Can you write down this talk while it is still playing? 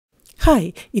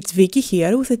Hi, it's Vicky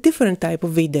here with a different type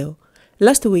of video.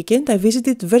 Last weekend I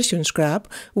visited Version Scrap,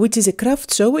 which is a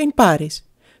craft show in Paris.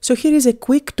 So here is a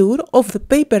quick tour of the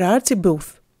PaperArtsy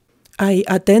booth. I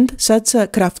attend such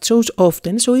craft shows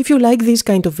often, so if you like these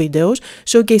kind of videos,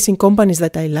 showcasing companies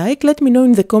that I like, let me know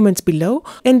in the comments below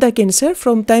and I can share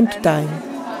from time to time.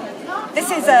 This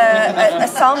is a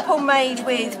sample made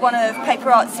with one of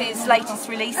PaperArtsy's latest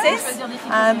releases.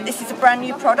 This is a brand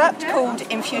new product called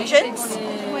Infusions.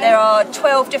 There are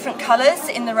 12 different colours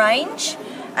in the range,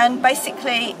 and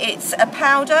basically it's a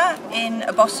powder in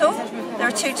a bottle. There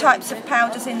are two types of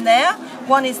powders in there.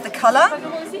 One is the colour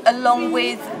along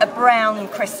with a brown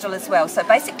crystal as well. So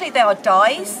basically they are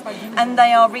dyes and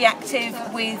they are reactive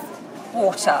with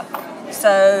water.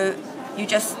 So you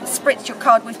just spritz your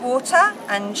card with water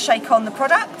and shake on the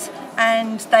product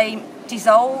and they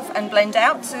dissolve and blend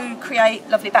out to create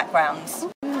lovely backgrounds.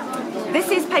 This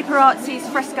is PaperArtsy's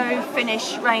fresco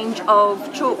finish range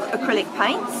of chalk acrylic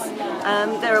paints.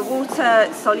 There are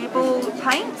water soluble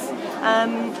paints,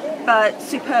 but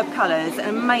superb colours, an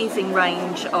amazing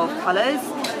range of colours.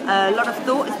 A lot of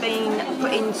thought has been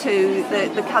put into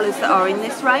the colours that are in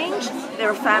this range. There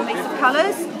are families of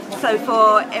colours. So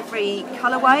for every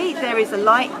colourway there is a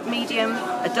light, medium,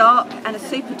 a dark and a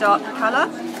super dark colour.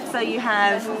 So you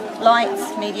have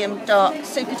light, medium, dark,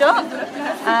 super dark.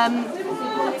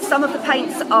 Some of the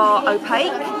paints are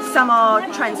opaque, some are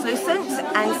translucent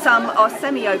and some are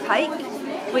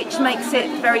semi-opaque, which makes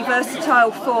it very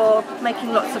versatile for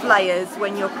making lots of layers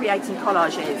when you're creating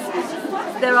collages.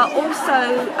 There are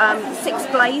also 6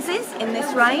 glazes in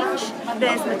this range.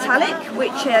 There's metallic,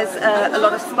 which has a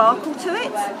lot of sparkle to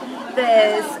it.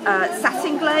 There's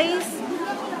satin glaze,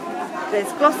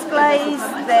 there's gloss glaze,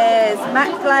 there's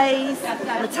matte glaze,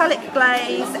 metallic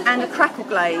glaze and a crackle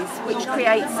glaze, which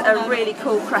creates a really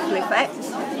cool crackle effect.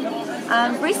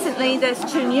 Recently there's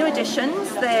 2 new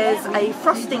additions. There's a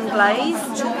frosting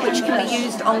glaze which can be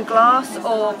used on glass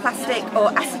or plastic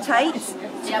or acetate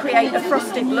to create a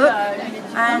frosted look,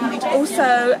 and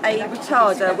also a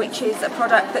retarder, which is a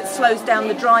product that slows down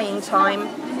the drying time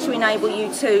to enable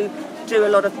you to do a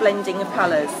lot of blending of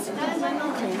colours.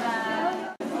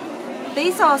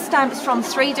 These are stamps from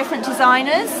 3 different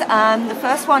designers. The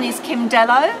first one is Kim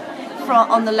Dello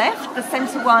on the left, the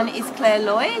centre one is Claire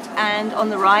Lloyd, and on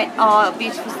the right are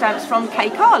beautiful stamps from Kay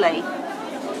Carley.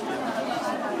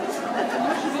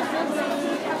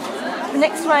 The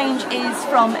next range is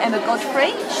from Emma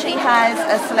Godfrey. She has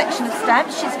a selection of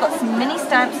stamps. She's got some mini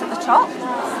stamps at the top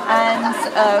and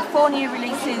 4 new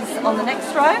releases on the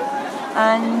next row.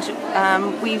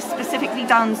 And we've specifically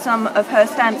done some of her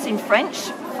stamps in French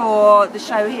for the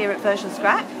show here at Version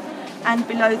Scrap. And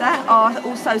below that are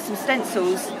also some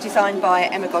stencils designed by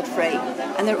Emma Godfrey,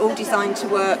 and they're all designed to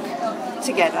work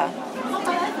together.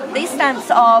 These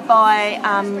stamps are by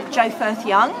Jo Firth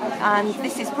Young, and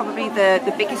this is probably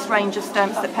the biggest range of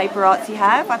stamps that PaperArtsy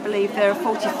have. I believe there are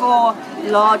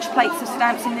 44 large plates of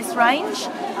stamps in this range.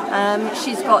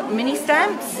 She's got mini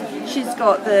stamps, she's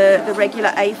got the regular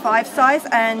A5 size,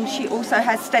 and she also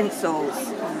has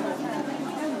stencils.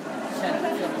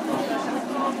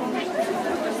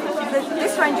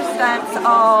 This range of stamps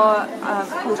are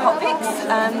called Hot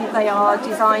Picks. They are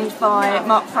designed by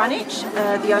Mark Franich,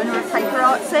 the owner of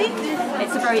PaperArtsy.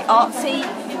 It's a very artsy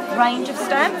range of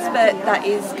stamps, but that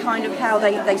is kind of how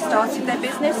they started their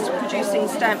business, producing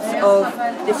stamps of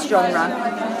this genre.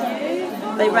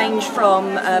 They range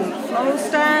from floral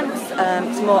stamps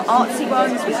to more artsy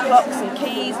ones with clocks and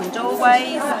keys and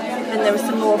doorways. Then there are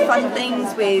some more fun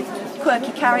things with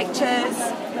quirky characters,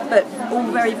 but all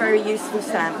very, very useful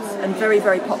stamps and very,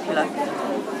 very popular.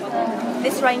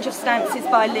 This range of stamps is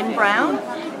by Lynn Brown,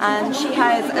 and she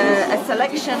has a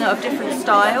selection of different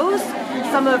styles.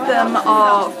 Some of them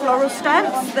are floral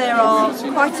stamps. There are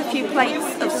quite a few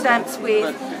plates of stamps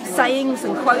with sayings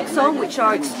and quotes on, which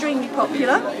are extremely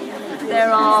popular.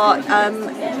 There are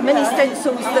many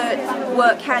stencils that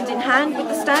work hand in hand with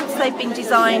the stamps. They've been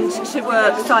designed to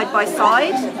work side by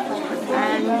side.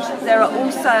 And there are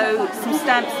also some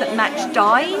stamps that match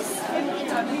dyes.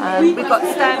 We've got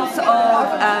stamps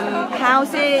of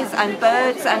houses and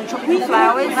birds and tropical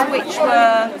flowers, which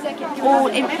were all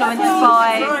influenced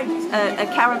by a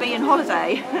Caribbean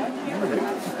holiday.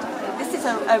 This is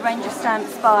a range of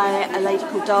stamps by a lady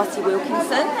called Darcy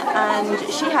Wilkinson, and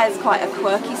she has quite a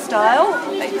quirky style.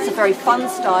 It's a very fun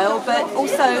style, but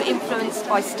also influenced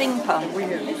by steampunk.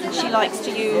 She likes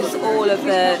to use all of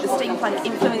the steampunk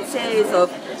influences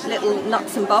of little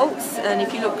nuts and bolts, and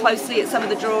if you look closely at some of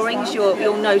the drawings,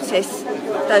 you'll notice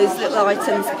those little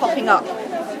items popping up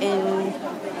in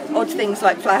odd things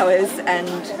like flowers and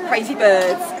crazy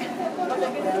birds.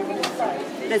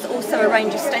 There's also a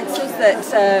range of stencils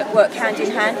that work hand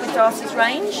in hand with Darcy's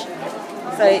range.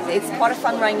 So it's quite a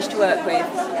fun range to work with.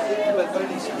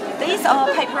 These are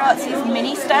PaperArtsy's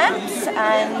mini stamps,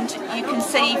 and you can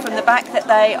see from the back that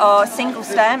they are single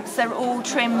stamps. They're all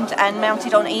trimmed and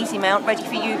mounted on easy mount, ready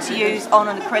for you to use on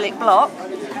an acrylic block.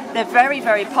 They're very,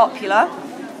 very popular,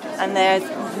 and there's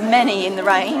many in the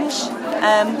range.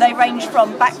 They range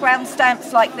from background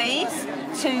stamps like these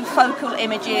to focal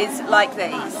images like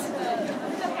these.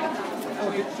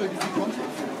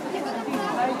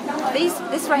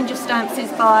 This range of stamps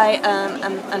is by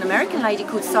an American lady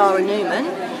called Sarah Newman,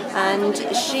 and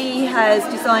she has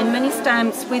designed many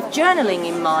stamps with journaling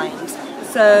in mind.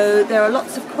 So there are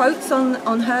lots of quotes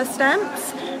on her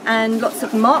stamps and lots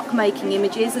of mark-making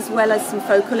images as well as some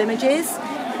focal images.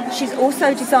 She's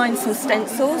also designed some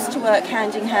stencils to work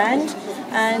hand in hand,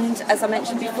 and as I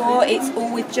mentioned before, it's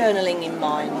all with journaling in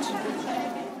mind.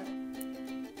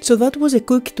 So that was a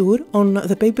quick tour on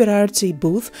the PaperArtsy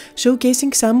booth,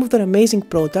 showcasing some of their amazing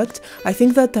products. I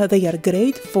think that they are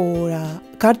great for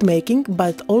card making,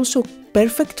 but also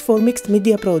perfect for mixed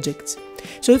media projects.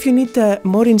 So if you need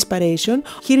more inspiration,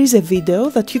 here is a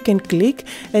video that you can click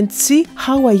and see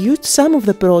how I used some of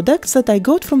the products that I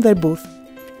got from their booth.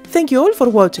 Thank you all for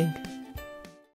watching.